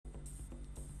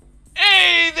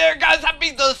there, guys, I'm the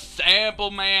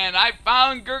thesampleman. I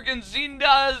found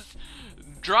Gurgenzinda's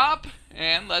drop,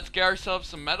 and let's get ourselves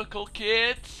some medical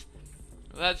kits.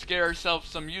 Let's get ourselves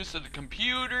some use of the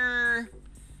computer.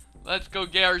 Let's go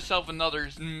get ourselves another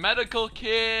medical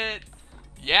kit.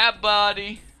 Yeah,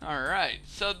 buddy. Alright,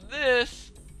 so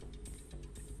this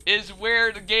is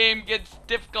where the game gets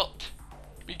difficult,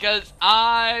 because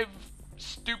I've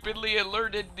stupidly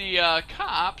alerted the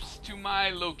cops to my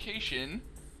location.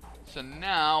 So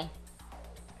now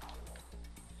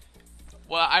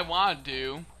what I want to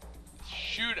do is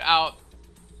shoot out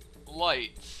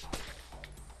lights.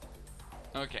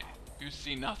 Okay, you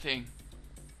see nothing.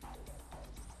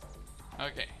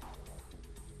 Okay,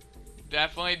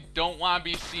 definitely don't want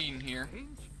to be seen here.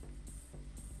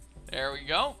 There we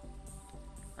go.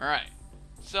 Alright,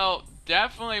 so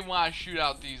definitely want to shoot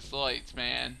out these lights,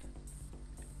 man.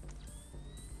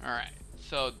 Alright,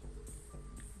 so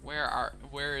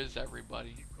where is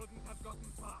everybody?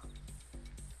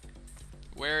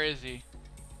 Where is he?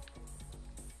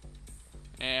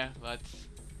 Yeah, let's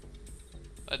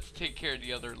take care of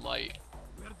the other light.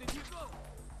 Where did you go?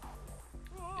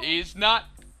 He's not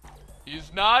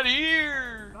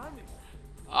here.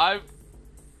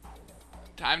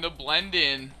 Time to blend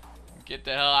in. Get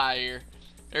the hell out of here.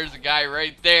 There's a guy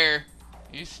right there.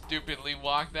 He stupidly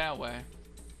walked that way.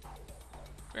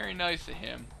 Very nice of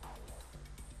him.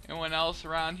 Anyone else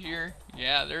around here?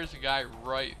 Yeah, there's a guy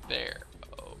right there.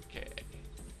 Okay.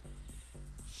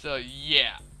 So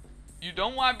yeah, you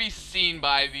don't want to be seen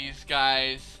by these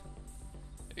guys.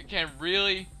 It can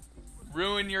really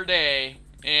ruin your day.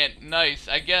 And nice,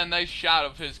 I get a nice shot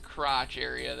of his crotch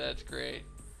area. That's great.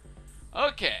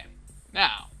 Okay,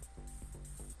 now.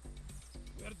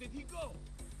 Where did he go?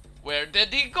 Where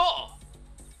did he go?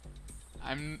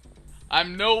 I'm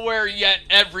nowhere yet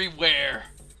everywhere.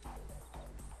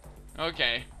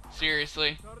 Okay,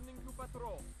 seriously. Turning to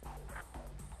patrol.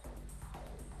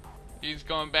 He's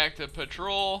going back to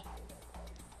patrol.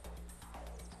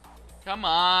 Come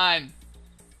on.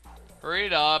 Hurry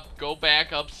it up. Go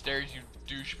back upstairs, you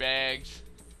douchebags.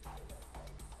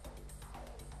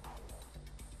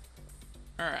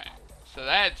 Alright, so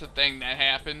that's a thing that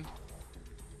happened.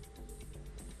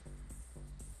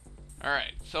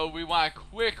 Alright, so we want to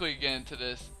quickly get into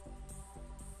this.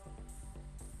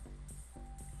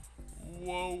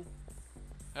 Whoa.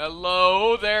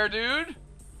 Hello there, dude.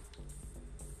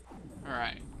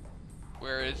 Alright,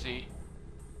 where is he?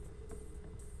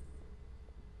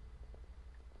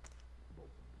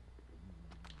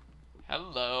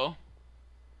 Hello.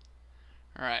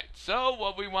 Alright, so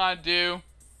what we want to do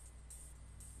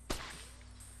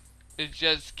is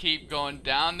just keep going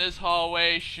down this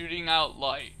hallway, shooting out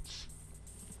lights.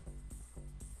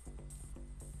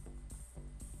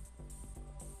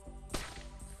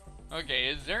 Okay,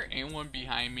 is there anyone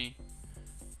behind me?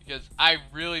 Because I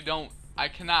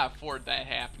cannot afford that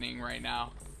happening right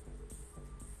now.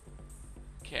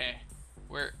 Okay,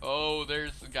 oh,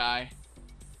 there's the guy.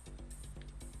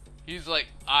 He's like,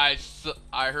 I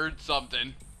heard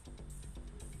something.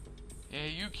 Yeah,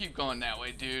 you keep going that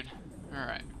way, dude.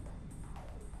 Alright.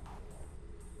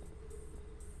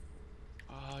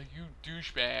 Oh, you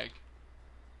douchebag.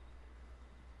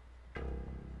 I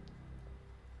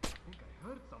think I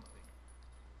heard something.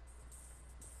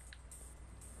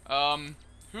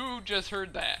 Who just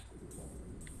heard that?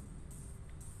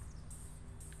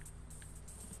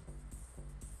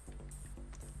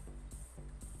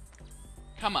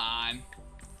 Come on.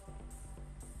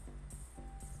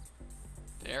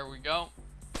 There we go.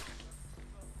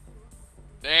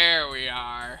 There we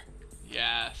are.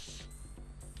 Yes.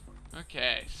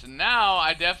 Okay, so now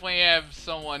I definitely have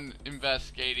someone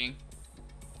investigating.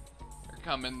 They're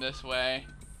coming this way.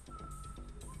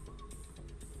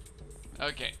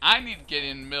 Okay, I need to get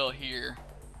in the middle here.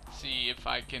 See if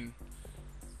I can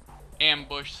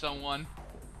ambush someone.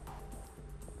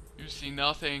 You see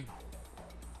nothing.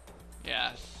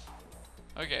 Yes.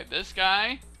 Okay, this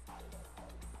guy.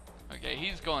 Okay,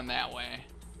 he's going that way.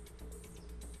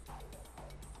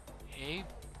 Hey.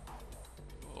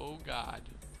 Oh, God.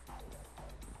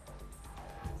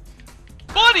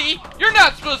 Buddy, you're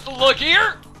not supposed to look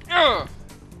here. Ugh.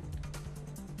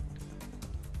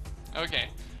 Okay.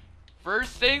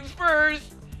 First things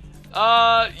first.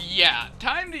 Yeah.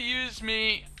 Time to use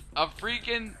me a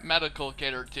freaking medical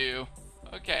kit or two.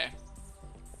 Okay.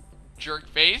 Jerk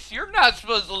face, you're not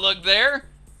supposed to look there.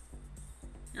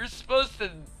 You're supposed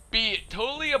to be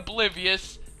totally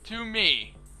oblivious to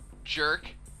me, jerk.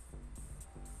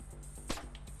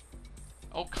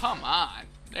 Oh, come on.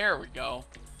 There we go.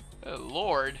 Good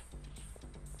Lord.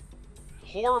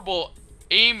 Horrible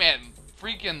aim at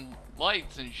freaking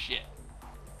lights and shit.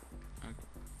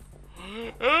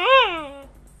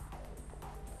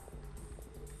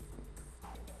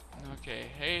 Okay,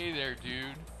 hey there,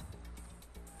 dude.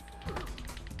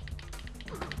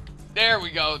 There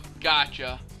we go.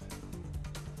 Gotcha.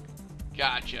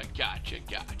 Gotcha, gotcha,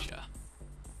 gotcha.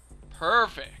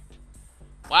 Perfect.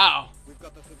 Wow. We've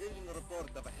got a civilian report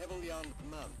of a heavily armed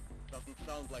man. Doesn't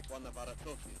sound like one of our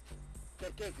associates.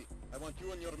 Stealthy, I want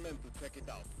you and your men to check it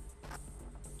out.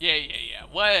 Yeah.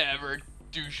 Whatever,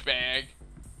 douchebag.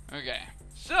 Okay.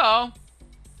 So,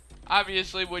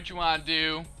 obviously what you want to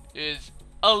do is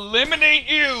eliminate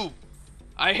you!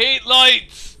 I hate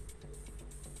lights!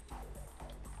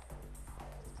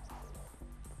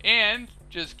 And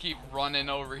just keep running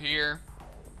over here.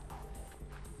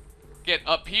 Get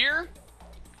up here.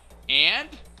 And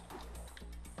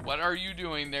what are you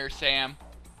doing there, Sam?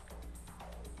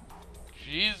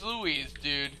 Jeez Louise,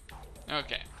 dude.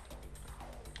 Okay.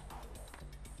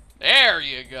 There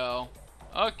you go.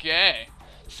 Okay.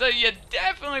 So you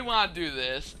definitely want to do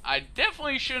this. I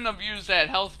definitely shouldn't have used that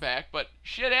health pack, but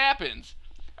shit happens.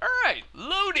 Alright,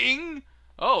 loading.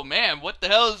 Oh man, what the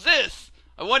hell is this?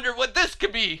 I wonder what this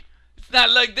could be. It's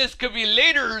not like this could be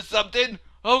later or something.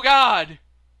 Oh god.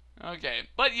 Okay,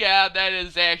 but yeah, that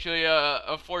is actually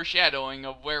a foreshadowing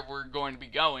of where we're going to be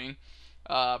going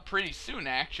pretty soon,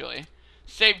 actually.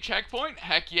 Save checkpoint?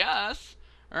 Heck yes.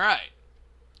 Alright.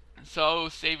 So,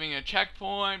 saving a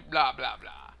checkpoint, blah, blah,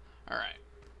 blah. Alright.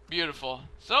 Beautiful.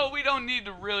 So, we don't need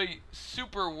to really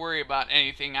super worry about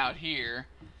anything out here.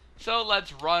 So,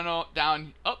 let's run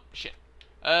down... Oh, shit.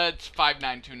 It's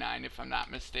 5929 if I'm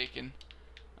not mistaken.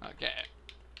 Okay.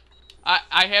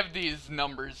 I have these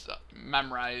numbers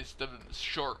memorized, the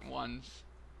short ones.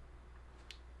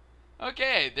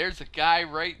 Okay, there's a guy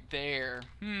right there.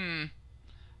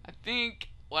 I think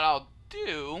what I'll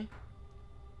do...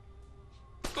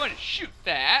 I'm going to shoot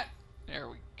that. There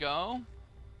we go.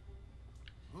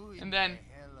 And then...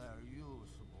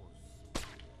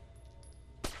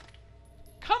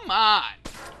 Come on!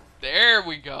 There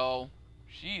we go.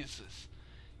 Jesus.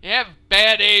 You have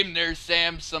bad aim there,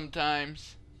 Sam,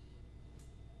 sometimes.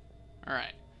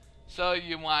 Alright. So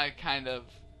you want to kind of...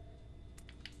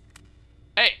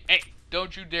 Hey!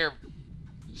 Don't you dare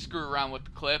screw around with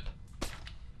the clip.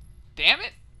 Damn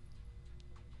it!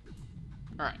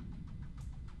 Alright.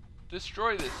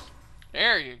 Destroy this.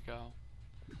 There you go.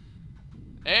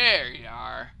 There you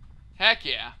are. Heck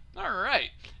yeah. Alright.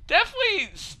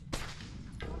 Definitely...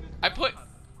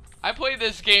 I play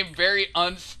this game very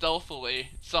unstealthily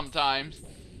sometimes.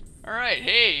 Alright,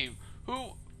 hey.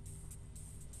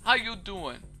 How you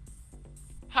doing?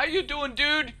 How you doing,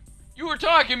 dude? You were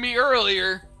talking to me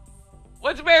earlier.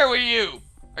 What's the matter with you?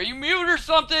 Are you mute or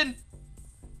something?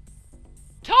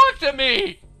 Talk to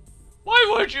me! Why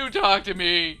won't you talk to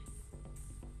me?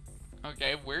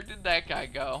 Okay, where did that guy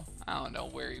go? I don't know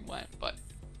where he went, but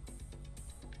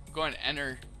I'm going to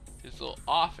enter his little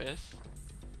office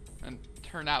and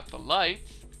turn out the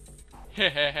lights.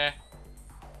 Hehehe.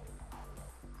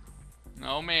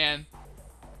 Oh man.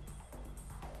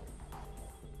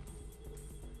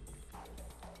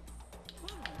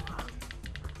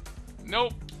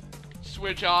 Nope.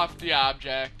 Switch off the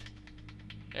object.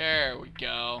 There we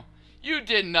go. You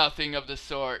did nothing of the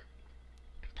sort.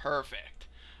 Perfect.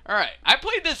 Alright, I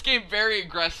played this game very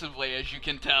aggressively, as you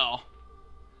can tell.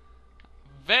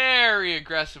 Very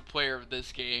aggressive player of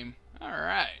this game.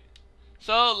 Alright.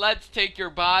 So, let's take your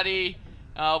body.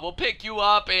 We'll pick you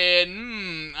up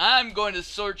and, I'm going to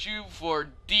sort you for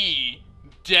D.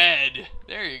 Dead.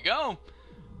 There you go.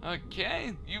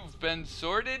 Okay, you've been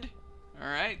sorted.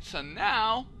 Alright, so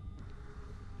now,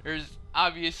 there's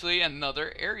obviously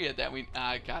another area that we...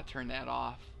 I gotta turn that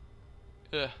off.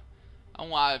 Ugh. I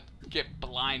want to get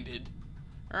blinded.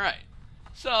 Alright.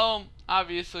 So,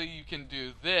 obviously you can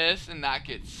do this and not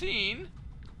get seen,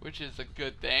 which is a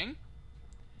good thing.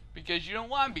 Because you don't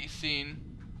want to be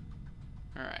seen.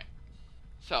 Alright.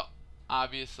 So,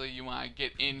 obviously you want to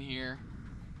get in here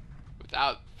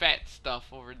without fat stuff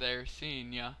over there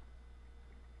seeing ya.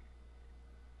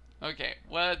 Okay,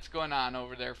 what's going on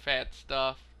over there, fat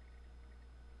stuff?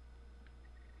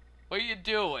 What are you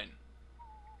doing?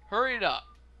 Hurry it up.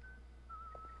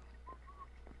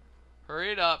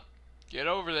 Hurry it up. Get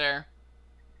over there.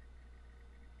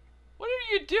 What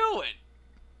are you doing?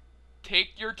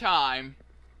 Take your time.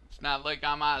 It's not like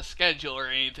I'm on a schedule or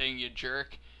anything, you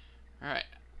jerk. Alright.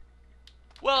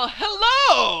 Well,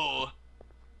 hello!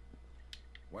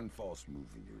 One false move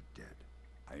and you're dead.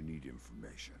 I need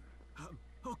information.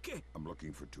 Okay. I'm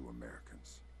looking for 2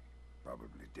 Americans.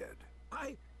 Probably dead.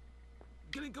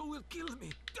 Gringo will kill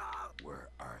me. Ah! Where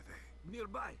are they?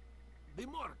 Nearby. The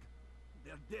morgue.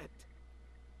 They're dead.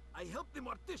 I helped the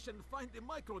mortician find the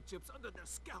microchips under their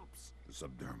scalps. The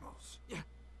subdermals. Yeah.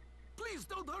 Please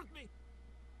don't hurt me.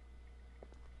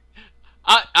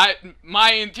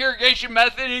 My interrogation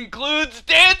method includes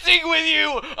dancing with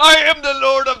you. I am the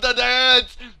Lord of the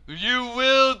Dance. You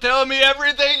will tell me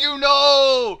everything you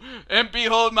know, and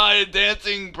behold my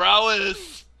dancing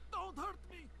prowess. Don't hurt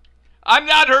me. I'm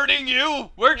not hurting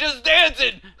you. We're just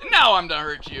dancing. Now I'm gonna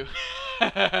hurt you.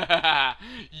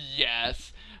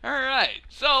 Yes. All right.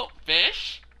 So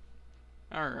fish.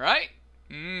 All right.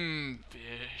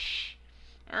 Fish.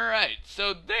 All right.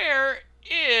 So there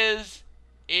is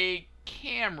a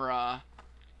camera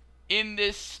in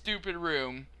this stupid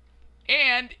room,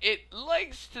 and it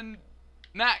likes to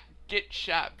not get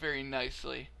shot very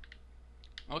nicely.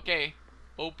 Okay,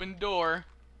 open door.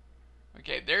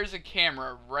 Okay, there's a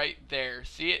camera right there.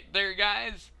 See it there,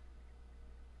 guys?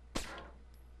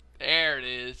 There it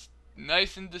is.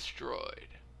 Nice and destroyed.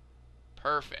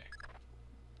 Perfect.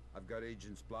 I've got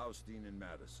Agents Blaustein and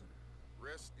Madison.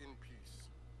 Rest in peace.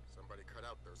 Somebody cut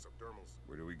out their subdermals.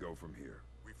 Where do we go from here?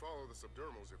 We follow the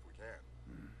subdermals if we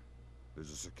can.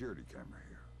 There's a security camera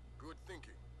here. Good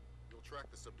thinking. You'll track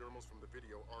the subdermals from the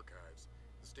video archives.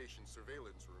 The station's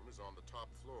surveillance room is on the top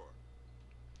floor.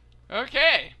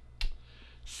 Okay.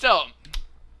 So,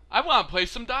 I want to play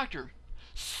some doctor.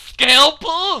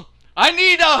 Scalpel? I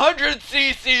need 100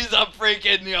 cc's of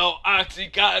freaking,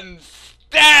 Oxycontin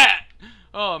stat!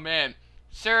 Oh, man.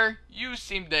 Sir, you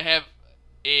seem to have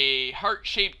a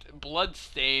heart-shaped blood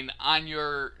stain on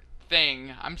your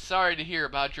thing. I'm sorry to hear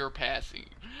about your passing.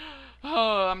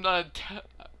 Oh, I'm gonna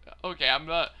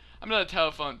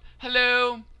telephone.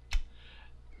 Hello?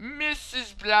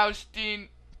 Mrs. Blaustein.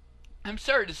 I'm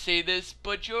sorry to say this,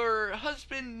 but your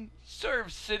husband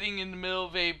serves sitting in the middle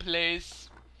of a place.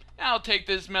 I'll take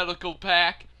this medical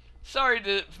pack.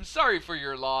 Sorry for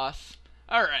your loss.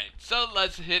 Alright, so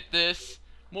let's hit this.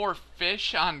 More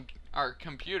fish on our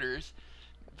computers.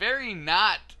 Very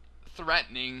not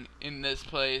threatening in this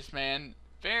place, man.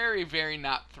 Very, very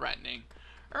not threatening.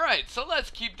 Alright, so let's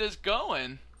keep this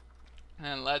going.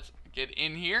 And let's get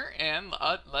in here and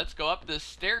let's go up this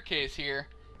staircase here.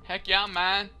 Heck yeah,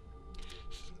 man.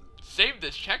 Save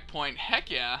this checkpoint. Heck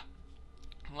yeah.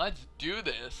 Let's do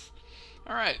this.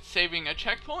 Alright, saving a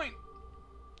checkpoint.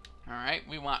 Alright,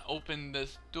 we want to open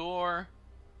this door.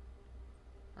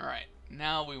 Alright,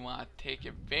 now we want to take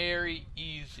it very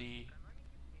easy.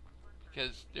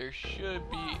 Because there should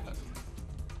be...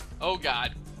 Oh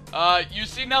god. You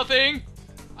see nothing?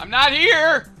 I'm not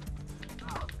here!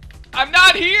 I'm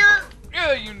not here!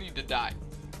 You need to die.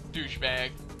 Douchebag.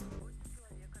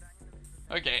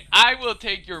 Okay, I will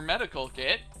take your medical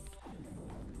kit.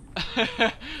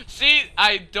 See,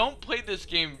 I don't play this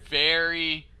game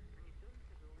very...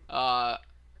 I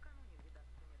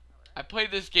play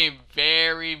this game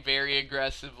very, very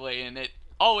aggressively, and it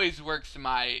always works to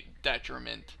my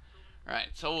detriment. Alright,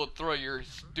 so we'll throw your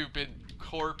stupid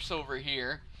corpse over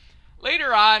here.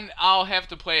 Later on, I'll have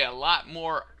to play a lot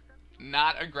more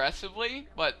not aggressively,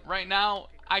 but right now,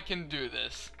 I can do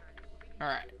this.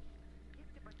 Alright.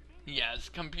 Yes,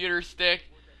 computer stick.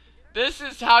 This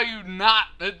is how you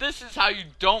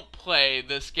don't play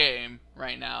this game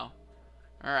right now.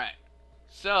 Alright.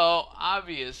 So,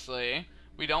 obviously,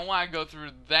 we don't want to go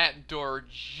through that door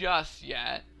just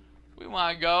yet. We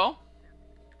want to go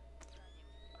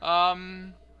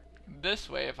this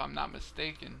way, if I'm not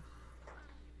mistaken.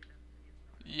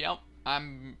 Yep,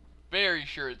 I'm very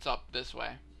sure it's up this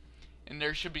way. And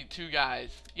there should be two guys.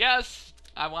 Yes,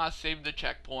 I want to save the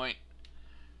checkpoint.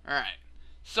 Alright.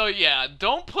 So yeah,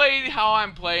 don't play how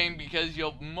I'm playing because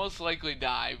you'll most likely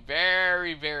die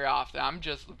very, very often. I'm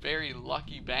just a very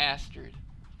lucky bastard.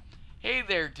 Hey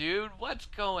there, dude. What's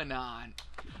going on?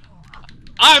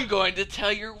 I'm going to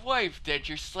tell your wife that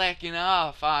you're slacking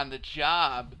off on the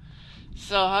job.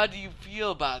 So how do you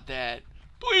feel about that?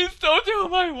 Please don't tell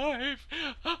my wife.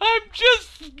 I'm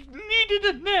just needed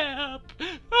a nap.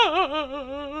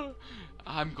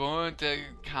 I'm going to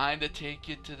kind of take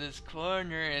you to this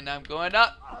corner and I'm going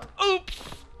to, oops,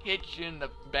 hit you in the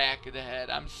back of the head.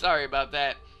 I'm sorry about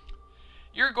that.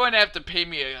 You're going to have to pay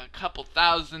me a couple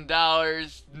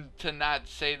 $1,000s to not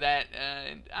say that,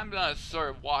 and I'm going to sort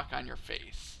of walk on your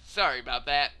face. Sorry about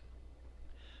that.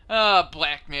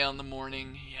 Blackmail in the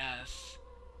morning, yes.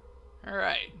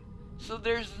 Alright, so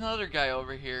there's another guy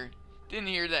over here. Didn't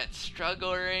hear that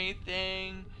struggle or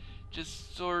anything.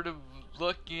 Just sort of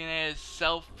looking at his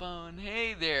cell phone.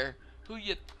 Hey there, who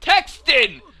you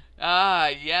texting? Ah,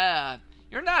 yeah.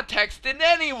 You're not texting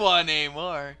anyone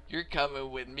anymore. You're coming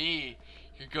with me.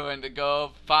 You're going to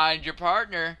go find your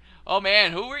partner. Oh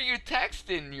man, who were you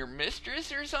texting? Your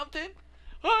mistress or something?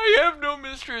 I have no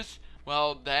mistress.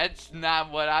 Well, that's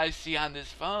not what I see on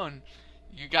this phone.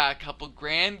 You got a couple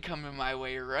grand coming my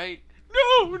way, right?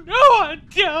 No, no, I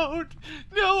don't.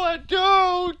 No, I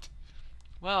don't.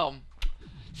 Well,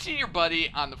 see your buddy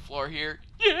on the floor here?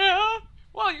 Yeah.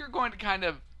 Well, you're going to kind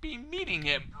of be meeting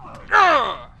him.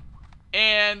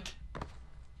 And,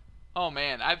 oh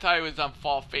man, I thought he was on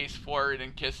fall face forward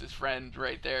and kiss his friend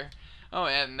right there. Oh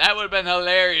man, that would have been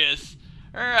hilarious.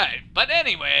 Alright, but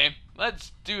anyway,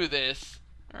 let's do this.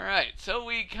 Alright, so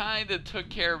we kind of took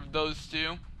care of those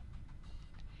two.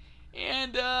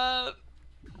 And,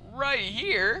 right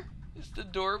here is the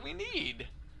door we need.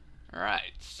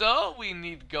 Alright, so we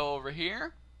need to go over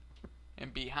here.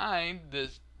 And behind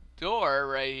this door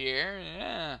right here,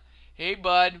 yeah. Hey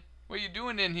bud, what are you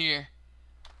doing in here?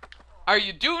 Are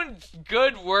you doing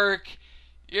good work?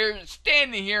 You're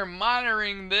standing here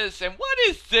monitoring this, and what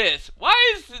is this?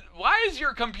 Why is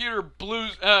your computer blue?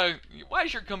 Why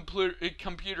is your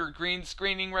computer green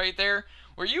screening right there?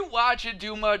 Were you watching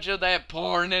too much of that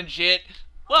porn and shit?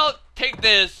 Well, take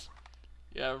this,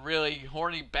 you really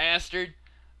horny bastard.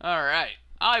 All right,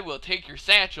 I will take your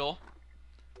satchel.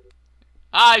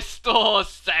 I stole a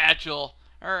satchel.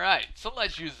 All right, so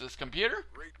let's use this computer.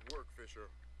 Great work, Fisher.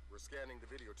 We're scanning the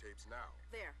videotapes now.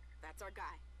 There, that's our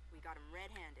guy. We got him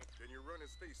red-handed. Can you run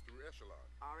his face through Echelon?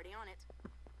 Already on it.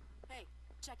 Hey,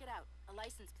 check it out. A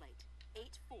license plate.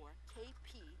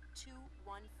 84KP214.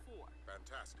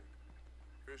 Fantastic.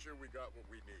 Fisher, we got what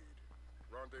we need.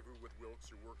 Rendezvous with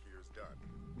Wilkes, your work here is done.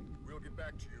 We'll get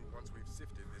back to you once we've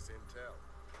sifted this intel.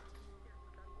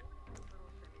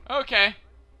 Okay.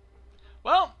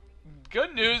 Well,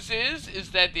 good news is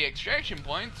that the extraction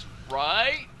point's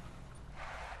right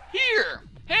here.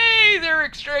 Hey there,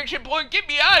 extraction point, get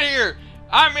me out of here.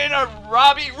 I'm in a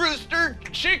Robbie Rooster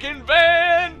chicken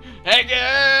van. Heck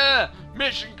yeah,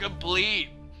 mission complete.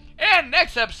 And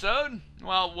next episode,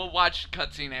 well, we'll watch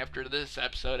cutscene after this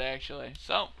episode actually.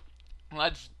 So,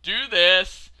 let's do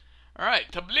this.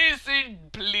 Alright, Tbilisi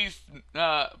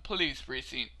police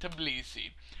precinct,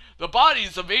 Tbilisi. The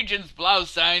bodies of Agents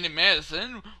Blaustein and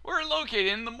Madison were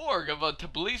located in the morgue of a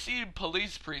Tbilisi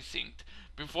police precinct.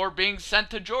 Before being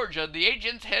sent to Georgia, the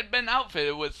agents had been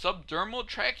outfitted with subdermal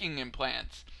tracking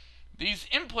implants. These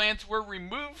implants were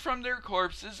removed from their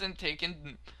corpses and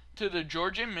taken to the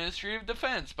Georgian Ministry of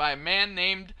Defense by a man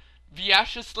named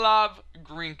Vyacheslav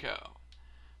Grinko.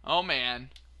 Oh man.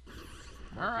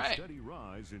 Alright. A steady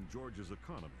rise in Georgia's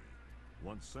economy.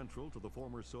 Once central to the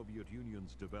former Soviet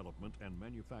Union's development and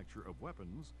manufacture of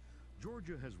weapons,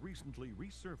 Georgia has recently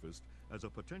resurfaced as a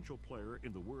potential player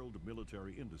in the world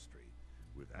military industry,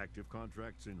 with active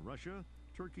contracts in Russia,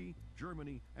 Turkey,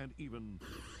 Germany, and even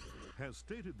has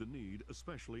stated the need,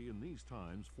 especially in these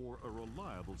times, for a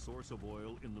reliable source of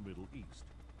oil in the Middle East.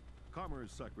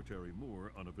 Commerce Secretary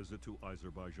Moore, on a visit to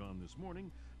Azerbaijan this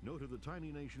morning, noted the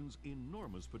tiny nation's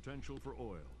enormous potential for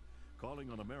oil, calling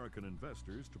on American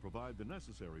investors to provide the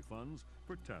necessary funds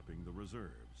for tapping the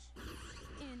reserves.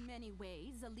 In many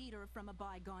ways, a leader from a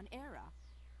bygone era.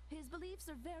 His beliefs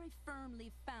are very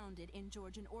firmly founded in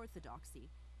Georgian orthodoxy.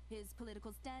 His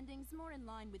political standings more in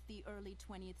line with the early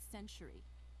 20th century.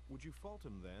 Would you fault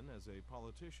him then as a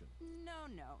politician? No,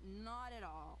 not at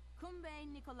all.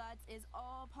 Kumbein Nikolaitz is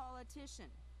all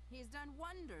politician. He's done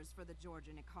wonders for the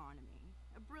Georgian economy.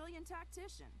 A brilliant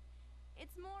tactician.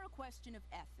 It's more a question of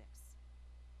ethics.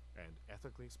 And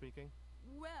ethically speaking?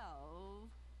 Well...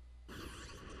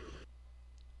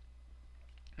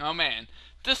 Oh man.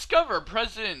 Discover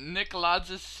President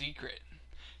Nikolai's secret.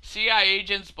 CIA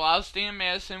agents Blaustein and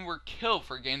Madison were killed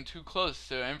for getting too close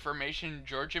to information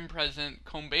Georgian President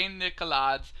Kumbein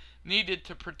Nikolaitz needed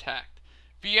to protect.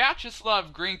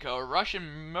 Vyacheslav Grinko, a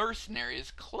Russian mercenary, is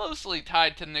closely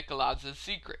tied to Nikolait's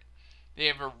secret. They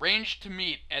have arranged to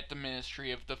meet at the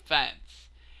Ministry of Defense.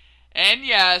 And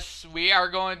yes, we are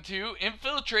going to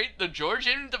infiltrate the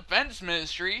Georgian Defense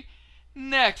Ministry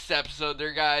next episode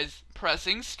there, guys.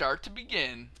 Pressing start to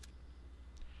begin.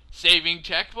 Saving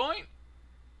checkpoint?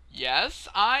 Yes,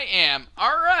 I am.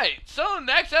 Alright, so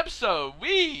next episode,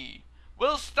 we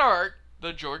will start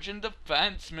the Georgian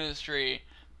Defense Ministry.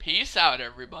 Peace out,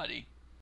 everybody.